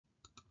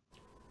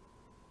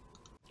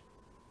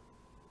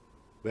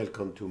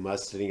Welcome to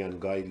Mastering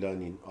and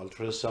Guideline in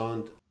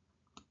Ultrasound.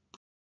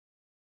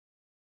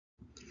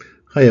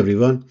 Hi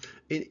everyone.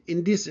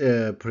 In this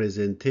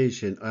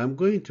presentation, I'm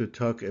going to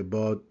talk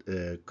about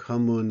a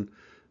common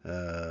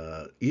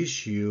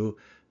issue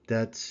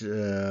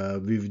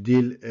that we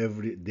deal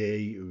every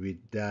day with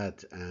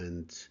that,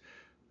 and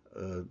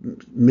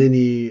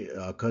many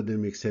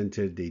academic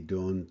centers they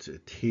don't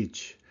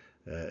teach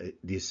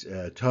this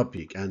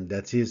topic, and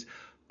that is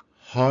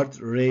heart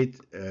rate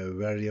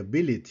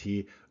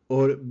variability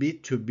or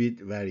beat to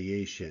beat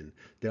variation.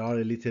 There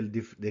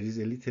is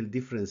a little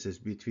differences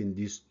between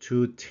these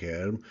two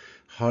terms.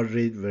 Heart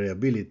rate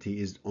variability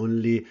is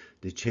only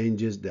the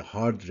changes the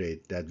heart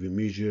rate that we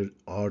measure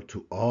R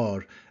to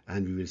R,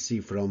 and we will see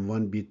from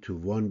one beat to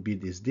one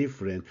beat is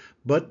different,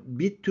 but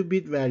beat to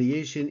beat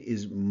variation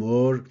is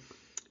more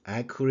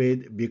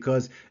accurate,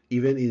 because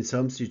even in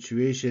some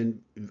situation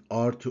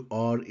R to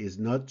R is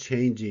not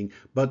changing,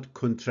 but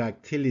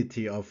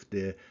contractility of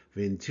the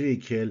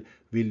ventricle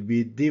will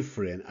be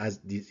different. As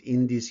this,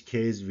 in this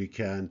case, we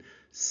can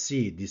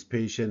see this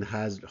patient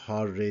has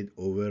heart rate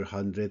over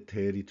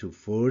 130 to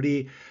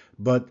 40,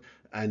 but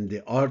and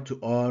the R to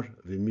R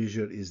we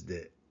measure is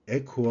the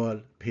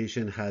equal.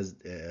 Patient has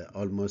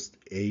almost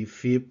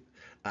AFib,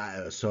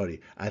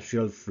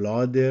 atrial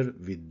flutter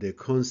with the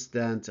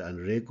constant and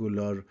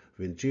regular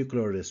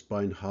ventricular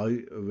response, high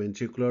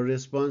ventricular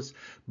response.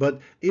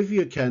 But if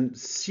you can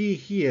see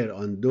here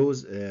on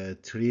those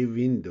three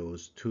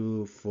windows,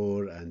 2,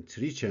 4, and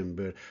 3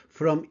 chamber,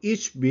 from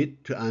each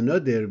bit to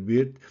another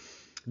bit,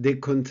 the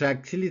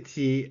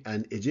contractility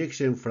and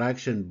ejection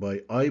fraction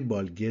by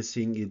eyeball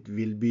guessing it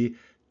will be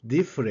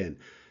different.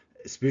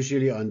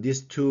 Especially on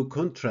these two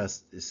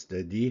contrast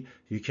study,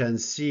 you can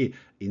see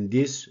in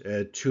these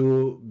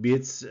two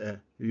bits,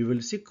 you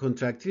will see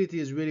contractility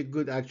is very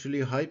good,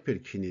 actually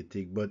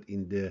hyperkinetic, but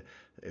in the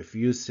a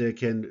few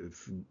second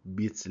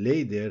bits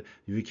later,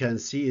 you can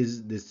see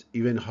is this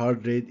even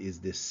heart rate is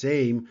the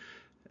same.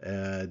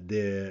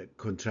 The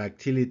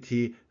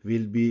contractility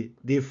will be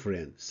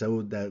different,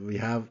 so that we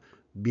have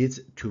bit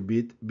to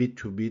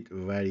bit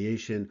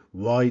variation,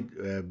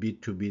 wide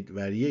bit to bit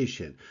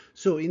variation.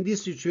 So in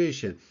this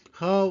situation,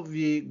 how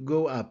we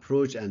go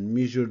approach and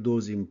measure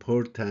those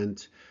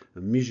important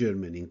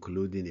measurement,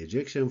 including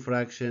ejection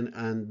fraction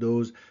and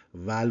those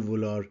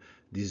valvular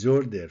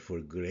disorder for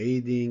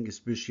grading,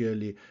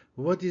 especially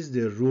what is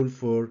the rule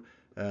for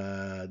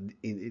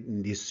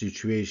in this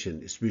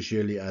situation,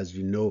 especially as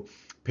we know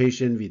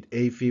patient with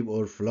AFib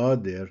or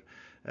flutter,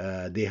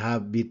 they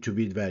have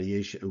bit-to-bit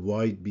variation,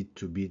 wide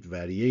bit-to-bit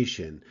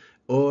variation,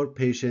 or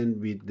patient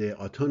with the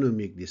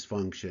autonomic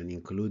dysfunction,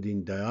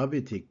 including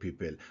diabetic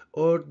people,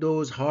 or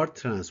those heart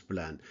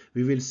transplant.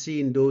 We will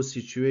see in those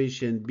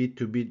situations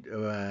bit-to-bit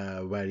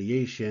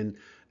variation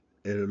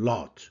a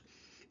lot,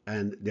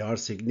 and they are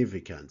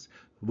significant.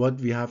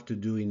 What we have to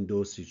do in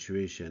those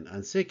situations.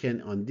 And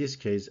second, on this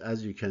case,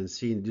 as you can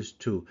see in this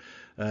two,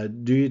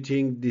 do you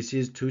think this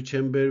is two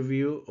chamber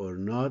view or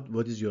not?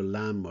 What is your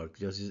landmark?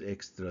 Just is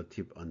extra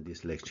tip on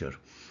this lecture.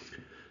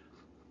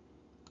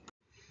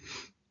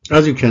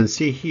 As you can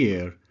see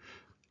here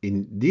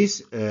in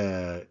this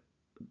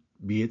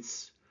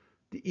bits,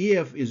 the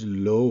EF is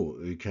low.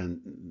 You can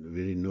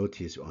really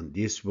notice on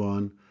this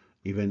one,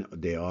 even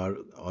they are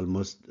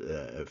almost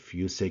a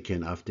few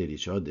seconds after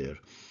each other,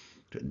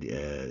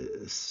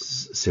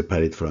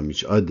 separate from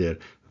each other.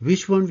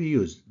 Which one we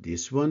use?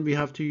 This one we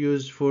have to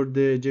use for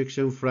the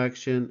ejection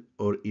fraction,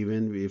 or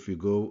even if we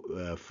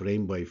go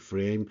frame by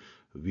frame,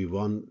 we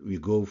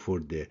go for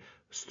the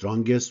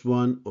strongest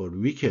one or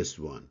weakest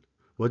one.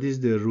 What is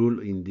the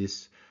rule in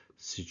this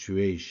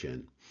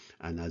situation?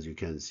 And as you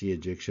can see,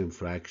 ejection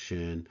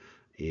fraction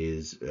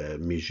is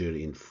measured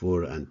in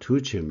 4 and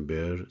 2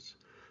 chambers,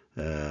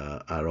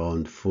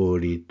 around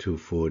 40 to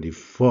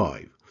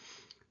 45.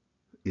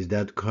 Is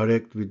that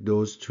correct with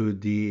those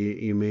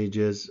 2D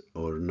images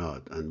or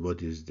not? And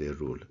what is the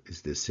rule? It's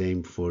the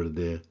same for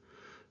the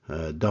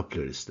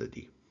Doppler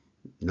study.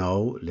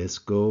 Now let's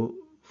go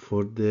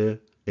for the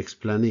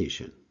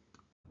explanation.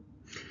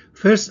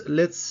 First,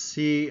 let's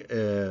see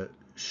a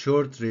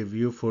short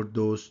review for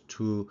those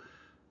two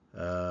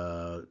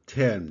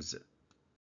terms.